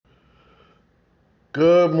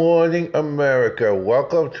Good morning, America.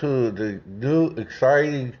 Welcome to the new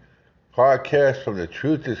exciting podcast from The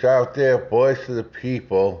Truth Is Out There, Voice of the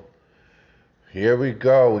People. Here we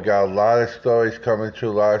go. We got a lot of stories coming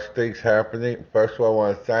through, a lot of things happening. First of all, I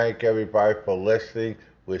want to thank everybody for listening.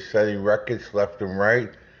 We're setting records left and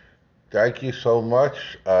right. Thank you so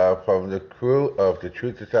much from the crew of The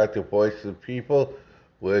Truth Is Out There, Voice of the People.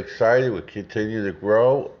 We're excited. We continue to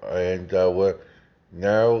grow, and we're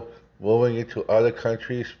now moving into other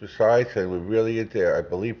countries besides, and we're really in there. I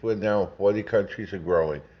believe we're now in 40 countries and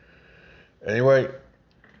growing. Anyway,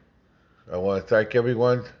 I want to thank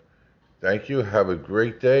everyone. Thank you. Have a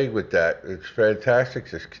great day with that. It's fantastic.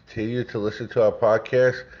 Just continue to listen to our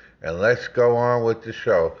podcast, and let's go on with the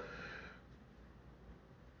show.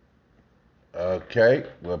 Okay,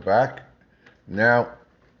 we're back. Now,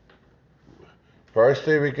 first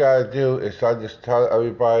thing we got to do is I just tell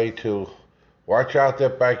everybody to watch out their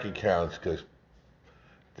bank accounts because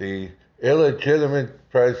the illegitimate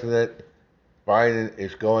president Biden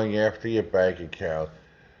is going after your bank account.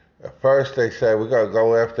 At first, they said we're going to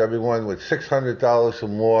go after everyone with $600 or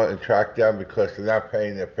more and track down because they're not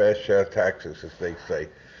paying their fair share of taxes, as they say.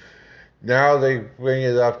 Now they bring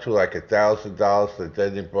it up to like $1,000, and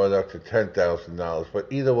then they brought it up to $10,000. But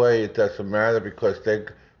either way, it doesn't matter because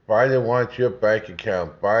Biden wants your bank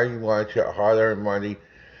account. Biden wants your hard-earned money.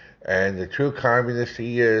 And the true communist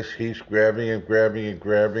he is, he's grabbing and grabbing and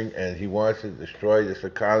grabbing, and he wants to destroy this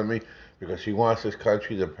economy because he wants this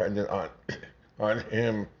country dependent on on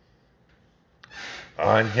him.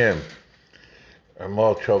 On him. I'm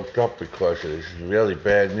all choked up because this is really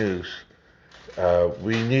bad news.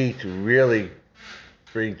 We need to really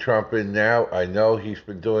bring Trump in now. I know he's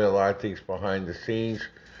been doing a lot of things behind the scenes.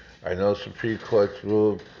 I know Supreme Court's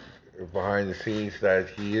ruled behind the scenes that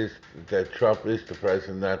Trump is the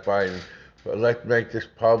president, not Biden. But let's make this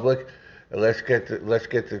public, and let's get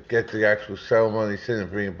the actual ceremonies in and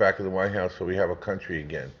bring it back to the White House so we have a country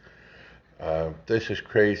again. This is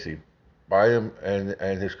crazy. Biden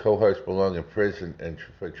and his cohorts belong in prison and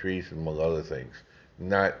for treason, among other things,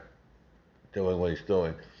 not doing what he's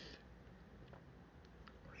doing.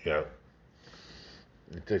 Yeah,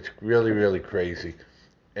 it's really, really crazy.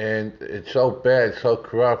 And it's so bad, so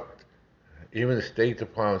corrupt. Even the State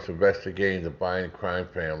Department's investigating the Biden crime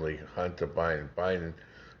family, Hunter Biden,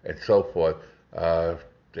 and so forth. Uh,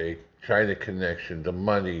 the China connection, the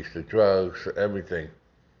monies, the drugs, everything.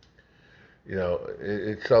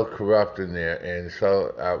 It's so corrupt in there and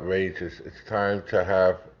so outrageous. It's time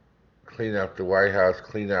to clean out the White House,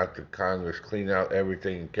 clean out the Congress, clean out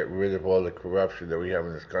everything, and get rid of all the corruption that we have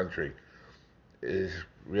in this country. It is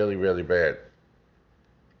really, really bad.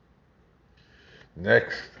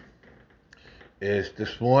 Next is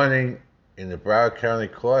this morning in the Broward County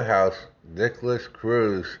Courthouse, Nicholas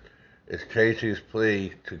Cruz is changing his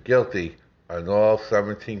plea to guilty on all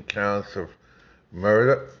 17 counts of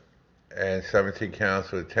murder and 17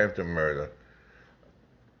 counts of attempted murder.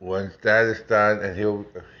 Once that is done, and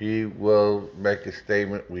he will make a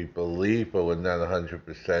statement, we believe, but we're not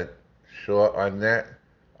 100% sure on that,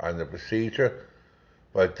 on the procedure.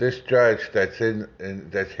 But this judge that's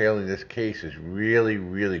handling this case is really,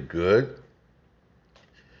 really good.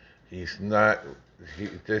 He's not.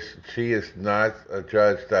 She is not a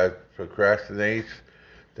judge that procrastinates.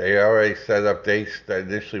 They already set up dates that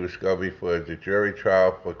initially was going to be for the jury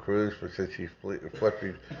trial for Cruz, but since he's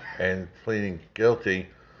flipping and pleading guilty,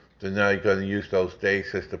 they're now going to use those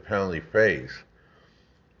dates as the penalty phase.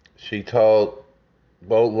 She told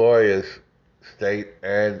both lawyers, state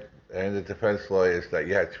and the defense lawyers, that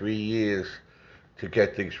you had 3 years to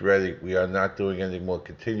get things ready. We are not doing any more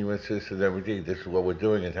continuances and everything. This is what we're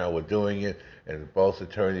doing and how we're doing it. And both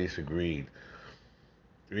attorneys agreed.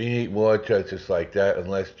 We need more judges like that and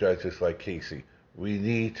less judges like Casey. We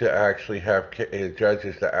need to actually have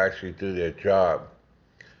judges that actually do their job.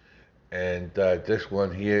 And this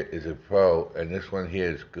one here is a pro, and this one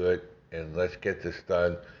here is good. And let's get this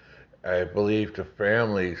done. I believe the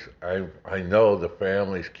families. I know the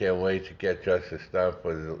families can't wait to get justice done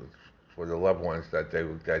for the loved ones that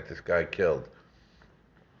this guy killed.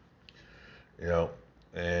 You know,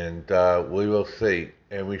 and we will see.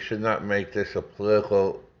 And we should not make this a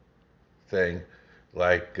political thing,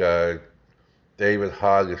 like David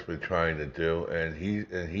Hogg has been trying to do, and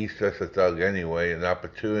he's just a thug anyway, an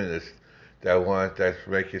opportunist that's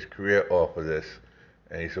make his career off of this.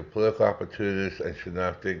 And he's a political opportunist and should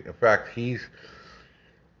not think. In fact, he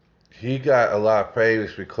got a lot of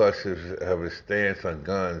favors because of his stance on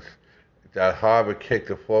guns. That Harvard kicked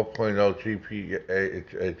a 4.0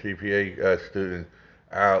 GPA student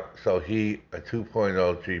out, so a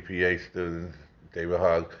 2.0 GPA student, David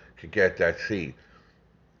Hogg, could get that seat.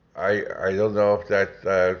 I don't know if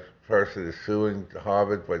that person is suing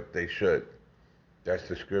Harvard, but they should. That's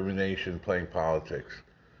discrimination playing politics.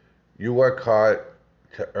 You work hard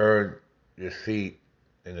to earn your seat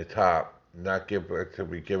in the top, not give it to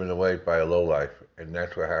be given away by a lowlife, and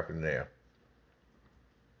that's what happened there.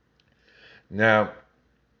 Now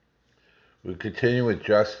we continue with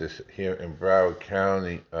justice here in Broward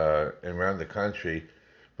County and around the country,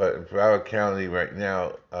 but in Broward County right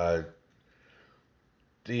now,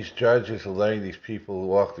 these judges are letting these people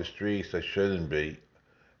walk the streets that shouldn't be.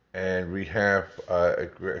 And we have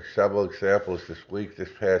several examples this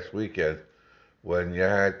past weekend, when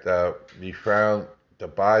you found the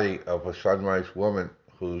body of a Sunrise woman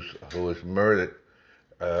who was murdered,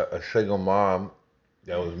 a single mom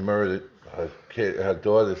that was murdered. Her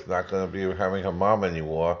daughter's not going to be having her mom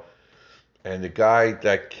anymore, and the guy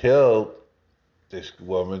that killed this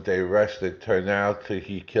woman, they arrested. Turned out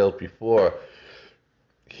he killed before.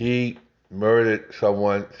 He murdered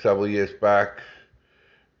someone several years back,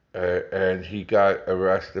 and he got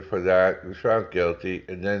arrested for that. He was found guilty,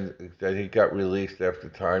 and then he got released after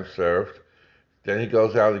time served. Then he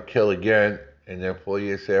goes out and kills again, and then 4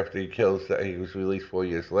 years after he kills, he was released 4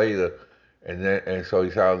 years later, and so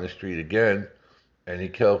he's out on the street again, and he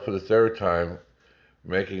killed for the third time,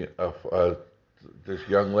 making this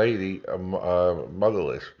young lady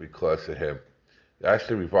motherless because of him. That's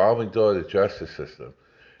the revolving door of the justice system.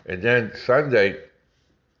 And then Sunday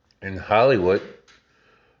in Hollywood,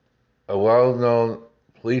 a well-known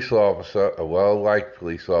police officer, a well-liked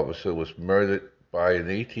police officer, was murdered by an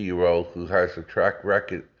 18-year-old who has a track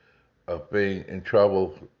record of being in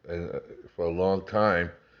trouble for a long time.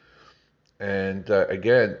 And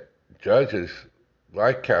again, judges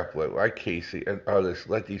like Kaplan, like Casey, and others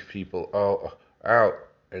let these people all out,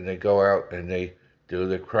 and they go out and they do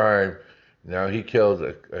the crime. Now he killed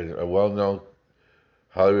a well-known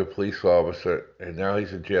Hollywood police officer, and now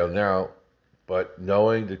he's in jail now. But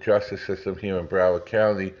knowing the justice system here in Broward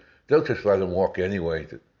County, they'll just let him walk anyway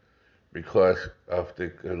because of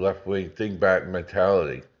the left-wing think-back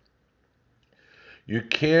mentality. You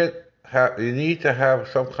need to have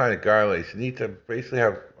some kind of guidelines. You need to basically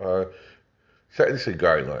have sentencing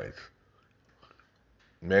guidelines.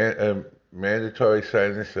 Mandatory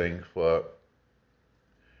sentencing for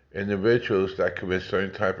individuals that commit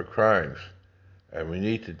certain type of crimes. And we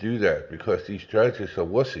need to do that because these judges are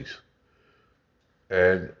wussies.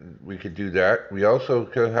 And we could do that. We also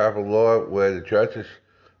could have a law where the judges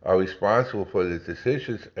are responsible for the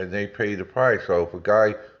decisions and they pay the price. So if a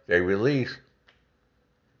guy they release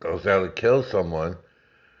goes out and kills someone,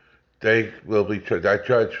 they will be that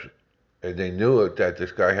judge, and they knew it, that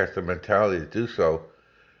this guy has the mentality to do so.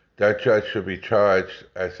 That judge should be charged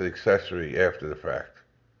as an accessory after the fact.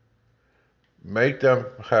 Make them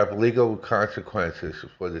have legal consequences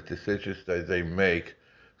for the decisions that they make,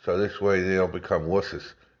 so this way they don't become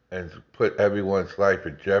wusses and put everyone's life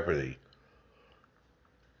in jeopardy.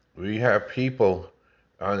 We have people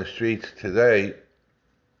on the streets today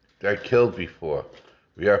that killed before.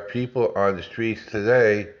 We have people on the streets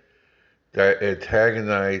today that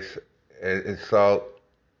antagonize and insult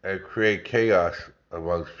and create chaos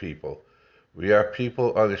amongst people. We have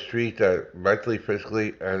people on the street that mentally,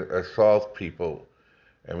 physically, and assault people,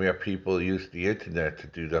 and we have people who use the internet to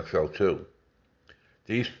do that so too.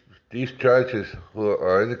 These judges who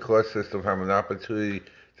are in the court system have an opportunity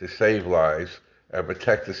to save lives and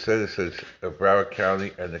protect the citizens of Broward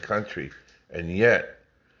County and the country, and yet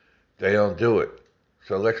they don't do it.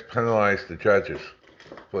 So let's penalize the judges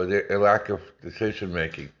for their lack of decision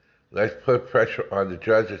making. Let's put pressure on the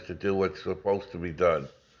judges to do what's supposed to be done.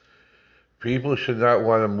 People should not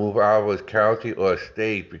want to move out of a county or a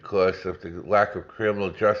state because of the lack of criminal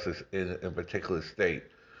justice in a particular state.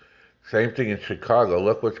 Same thing in Chicago.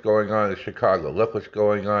 Look what's going on in Chicago. Look what's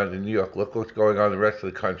going on in New York. Look what's going on in the rest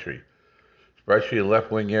of the country, especially in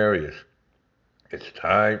left-wing areas. It's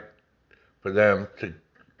time for them to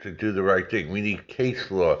do the right thing. We need case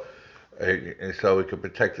law, and so we can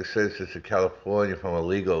protect the citizens of California from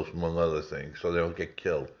illegals, among other things, so they don't get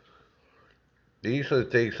killed. These are the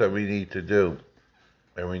things that we need to do,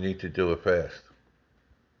 and we need to do it fast.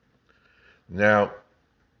 Now,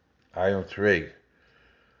 item 3,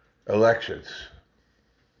 elections.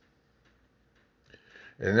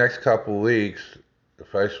 In the next couple of weeks, the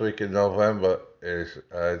first week in November is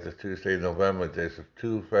the Tuesday in November. There's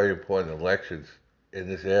 2 very important elections in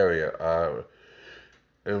this area.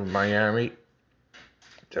 In Miami,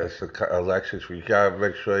 there's the elections where you gotta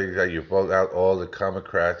make sure that you vote out all the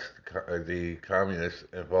Democrats, the communists,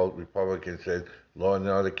 and vote Republicans and law and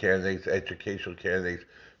order candidates, educational candidates,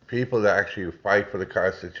 people that actually fight for the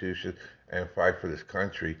Constitution and fight for this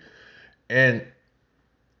country. And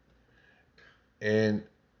in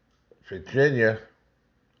Virginia,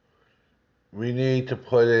 we need to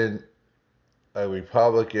put in a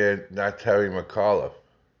Republican, not Terry McAuliffe.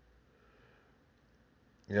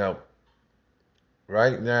 You know,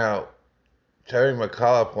 right now, Terry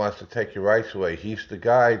McAuliffe wants to take your rights away. He's the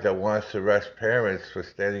guy that wants to arrest parents for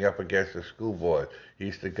standing up against the school board.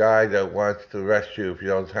 He's the guy that wants to arrest you if you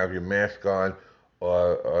don't have your mask on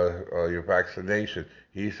or your vaccination.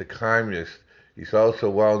 He's a communist. He's also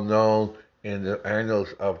well known in the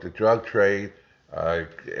annals of the drug trade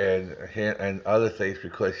and other things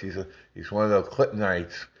because he's one of those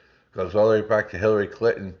Clintonites. Goes all the way back to Hillary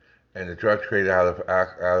Clinton and the drug trade out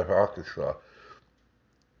of Arkansas.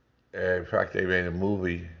 And in fact, they made a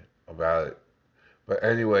movie about it. But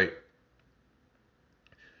anyway,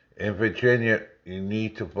 in Virginia, you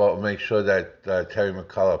need to vote, make sure that Terry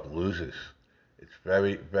McAuliffe loses. It's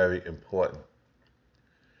very, very important.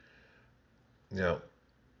 You know,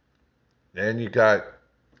 then you got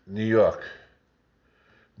New York.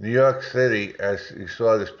 New York City, as you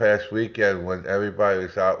saw this past weekend when everybody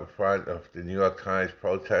was out in front of the New York Times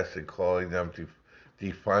protesting, calling them to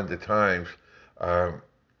defund the Times,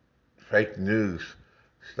 fake news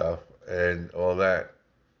stuff and all that,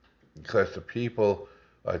 because the people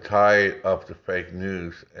are tired of the fake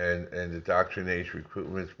news and the indoctrination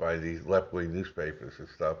recruitments by these left-wing newspapers and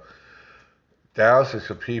stuff. Thousands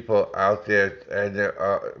of people out there, and they're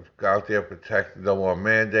out there protecting no more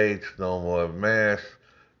mandates, no more masks,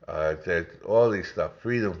 all these stuff,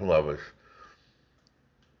 freedom lovers.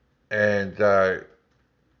 And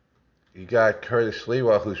you got Curtis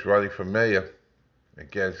Sliwa, who's running for mayor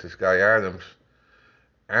against this guy Adams.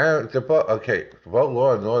 And vote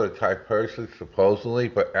law and order type person, supposedly,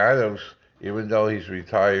 but Adams, even though he's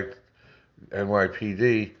retired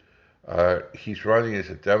NYPD, he's running as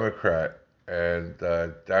a Democrat. And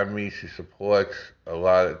that means he supports a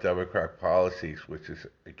lot of Democrat policies, which is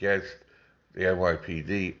against the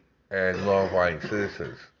NYPD and law-abiding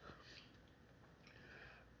citizens.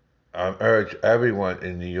 I urge everyone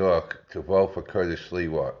in New York to vote for Curtis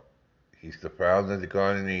Sliwa. He's the founder of the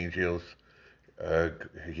Guardian Angels.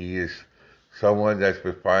 He is someone that's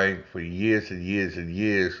been fighting for years and years and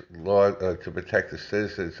years to protect the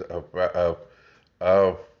citizens of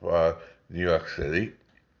New York City.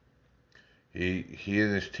 He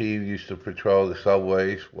and his team used to patrol the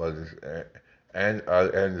subways and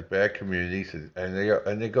the bad communities,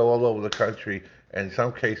 and they go all over the country. And in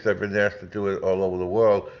some cases, they've been asked to do it all over the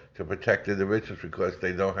world to protect individuals because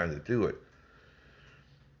they know how to do it.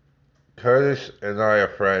 Curtis and I are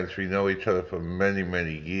friends. We know each other for many,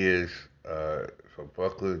 many years, from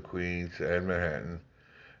Brooklyn, Queens, and Manhattan.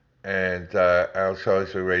 And also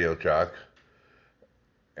he's a radio jock.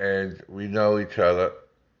 And we know each other.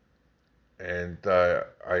 And I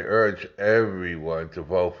urge everyone to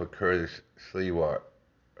vote for Curtis Sliwa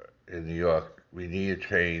in New York. We need a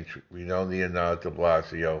change. We don't need another de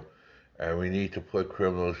Blasio. And we need to put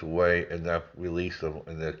criminals away and not release them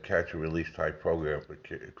in the catch and release type program for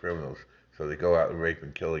criminals so they go out and rape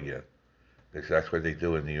and kill again. Because that's what they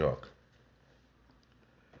do in New York.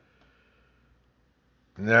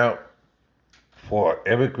 Now, for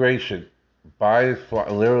immigration, Biden's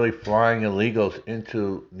literally flying illegals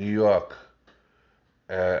into New York,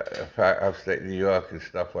 upstate New York and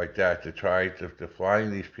stuff like that, to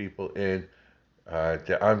flying these people in.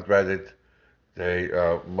 They're unvetted. They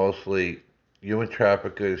are mostly human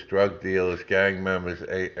traffickers, drug dealers, gang members,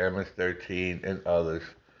 MS-13, and others.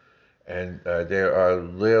 And they are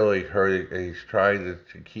literally hurting. He's trying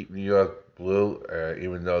to keep New York blue,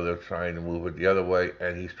 even though they're trying to move it the other way.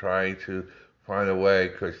 And he's trying to find a way,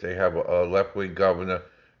 because they have a left-wing governor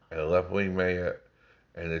and a left-wing mayor,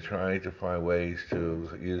 and they're trying to find ways to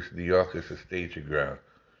use New York as a staging ground.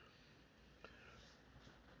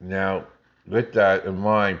 Now, with that in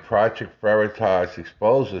mind, Project Veritas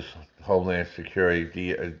exposes Homeland Security,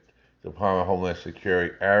 the Department of Homeland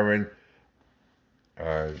Security, Aaron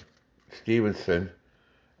Stevenson.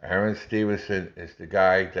 Aaron Stevenson is the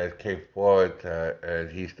guy that came forward,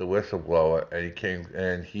 and he's the whistleblower,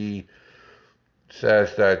 and he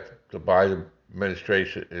says that the Biden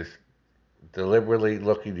administration is deliberately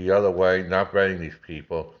looking the other way, not vetting these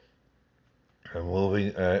people, and moving,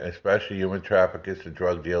 especially human traffickers and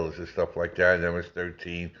drug dealers and stuff like that, and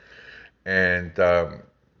MS-13, and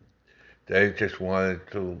they just wanted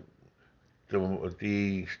to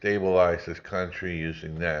destabilize this country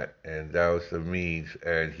using that, and that was the means,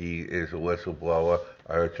 and he is a whistleblower.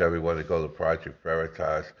 I urge everyone to go to Project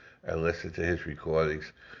Veritas and listen to his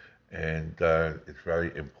recordings, and it's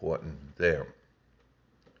very important there.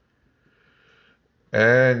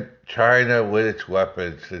 And China with its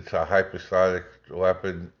weapons, it's a hypersonic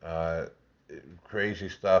weapon, crazy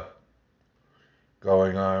stuff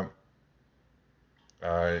going on.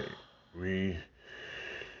 Uh, we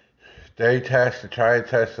they tried to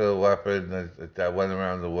test a weapon that went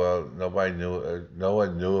around the world. Nobody knew, no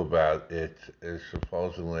one knew about it,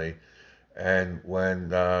 supposedly. And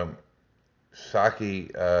when Saki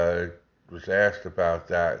was asked about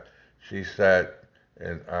that, she said,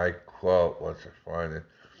 and I quote, once I find it,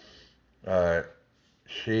 uh,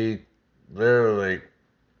 she literally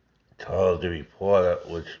told the reporter,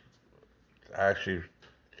 which actually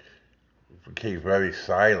became very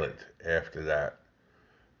silent after that,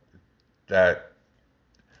 that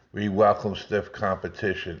we welcome stiff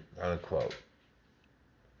competition, unquote.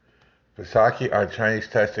 Psaki on Chinese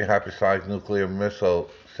testing hypersonic nuclear missile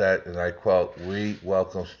said, and I quote, "We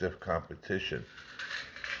welcome stiff competition."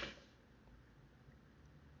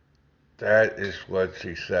 That is what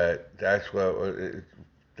she said. That's what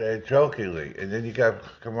they're jokingly. And then you got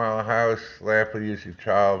Kamala Harris slapping using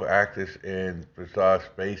child actors in bizarre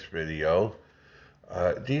space video.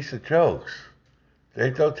 These are jokes.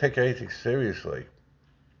 They don't take anything seriously,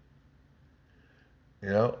 you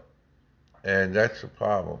know, and that's the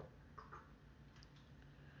problem.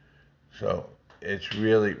 So it's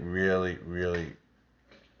really, really, really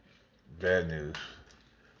bad news.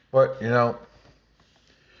 But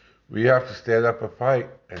we have to stand up and fight,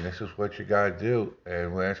 and this is what you gotta do.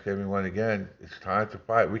 And we'll ask everyone again, it's time to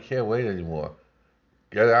fight. We can't wait anymore.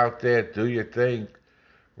 Get out there, do your thing.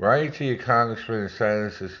 Writing to your congressmen and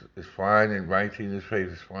senators is fine, and writing to your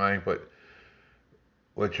newspapers is fine, but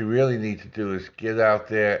what you really need to do is get out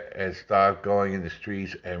there and start going in the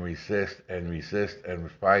streets and resist and resist and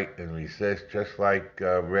fight and resist, just like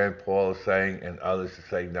Rand Paul is saying and others are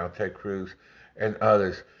saying now, Ted Cruz and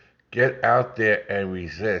others. Get out there and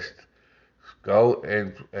resist. Go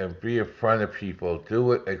and be in front of people.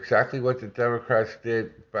 Do it exactly what the Democrats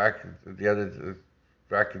did back in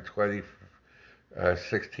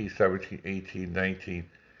 2016, 17, 18, 19.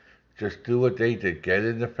 Just do what they did. Get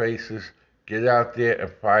in the faces. Get out there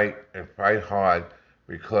and fight hard,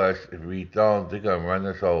 because if we don't, they're gonna run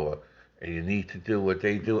us over. And you need to do what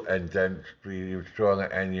they do, and then be stronger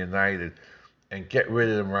and united, and get rid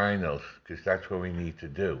of the rhinos, because that's what we need to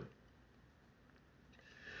do.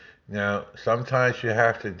 Now, sometimes you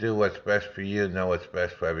have to do what's best for you, know what's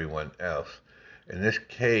best for everyone else. In this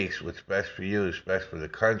case, what's best for you is best for the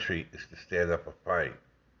country is to stand up and fight.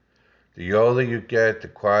 The older you get, the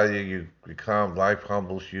quieter you become. Life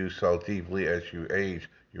humbles you so deeply as you age.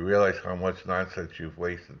 You realize how much nonsense you've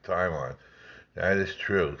wasted time on. That is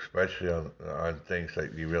true, especially on things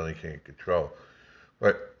that you really can't control.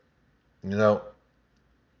 But, you know,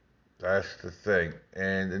 that's the thing.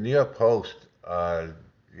 And the New York Post,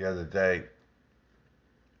 the other day,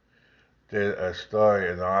 did a story,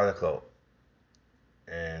 an article,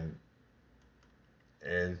 and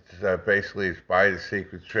basically it's by the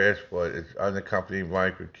secret transport. It's unaccompanied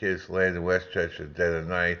migrant kids land in Westchester dead of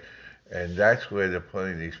night, and that's where they're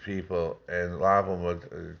putting these people. And a lot of them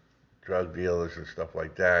are drug dealers and stuff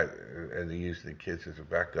like that, and they're using the kids as a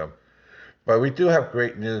backup. But we do have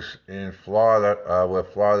great news in Florida, where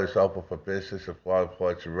Florida is open for business, and Florida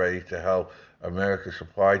ports are ready to help America's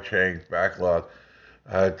supply chain backlog.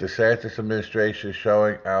 DeSantis administration is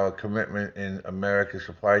showing our commitment in America's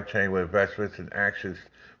supply chain with investments and actions.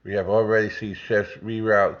 We have already seen ships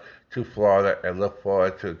reroute to Florida and look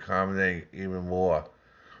forward to accommodating even more.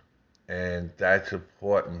 And that's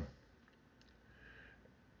important,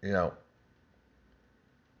 you know.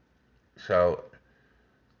 So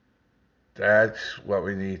that's what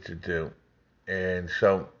we need to do. And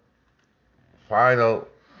so, final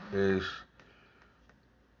is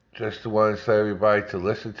just to want to say everybody to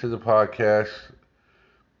listen to the podcast,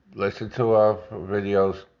 listen to our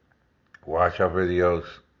videos, watch our videos,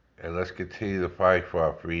 and let's continue to fight for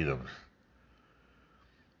our freedoms.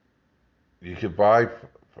 You can buy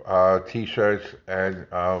t-shirts and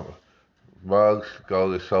mugs.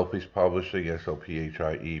 Go to Sophie's Publishing,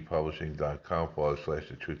 SOPHIE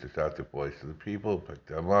Publishing.com/The Truth Is Out, the Voice of the People. Pick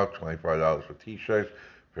them up, $25 for t-shirts,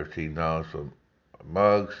 $15 for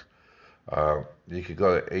mugs. You can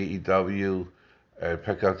go to AEW and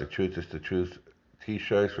pick up the Truth Is the Truth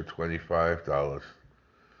t-shirts for $25.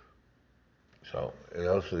 So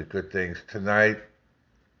those are the good things. Tonight,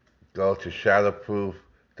 go to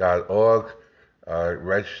shadowproof.org.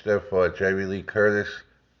 Register for Jamie Lee Curtis.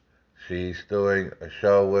 She's doing a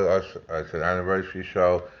show with us. It's an anniversary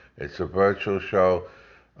show. It's a virtual show.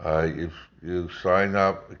 You sign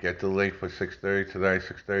up, get the link for 6:30 tonight,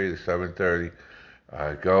 6:30 to 7:30.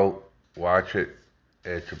 Go watch it.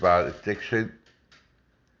 It's about addiction,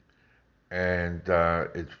 and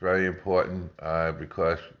it's very important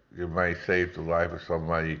because you might save the life of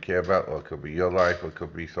somebody you care about, or it could be your life, or it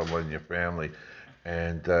could be someone in your family.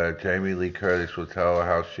 And Jamie Lee Curtis will tell her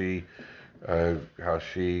how she is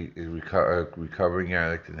a recovering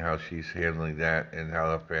addict and how she's handling that and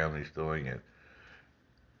how her family's doing it.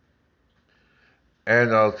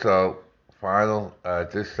 And also, final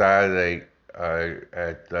this Saturday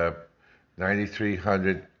at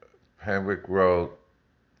 9300 Pembroke Road,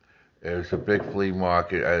 there's a big flea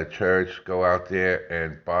market at a church. Go out there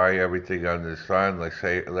and buy everything under the sun. Let's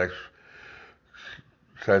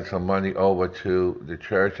send some money over to the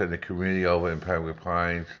church and the community over in Pembroke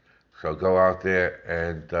Pines. So go out there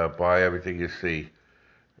and buy everything you see.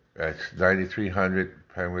 That's 9300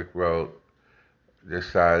 Pembroke Road this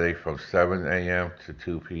Saturday from 7 a.m. to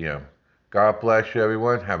 2 p.m. God bless you,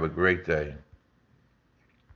 everyone. Have a great day.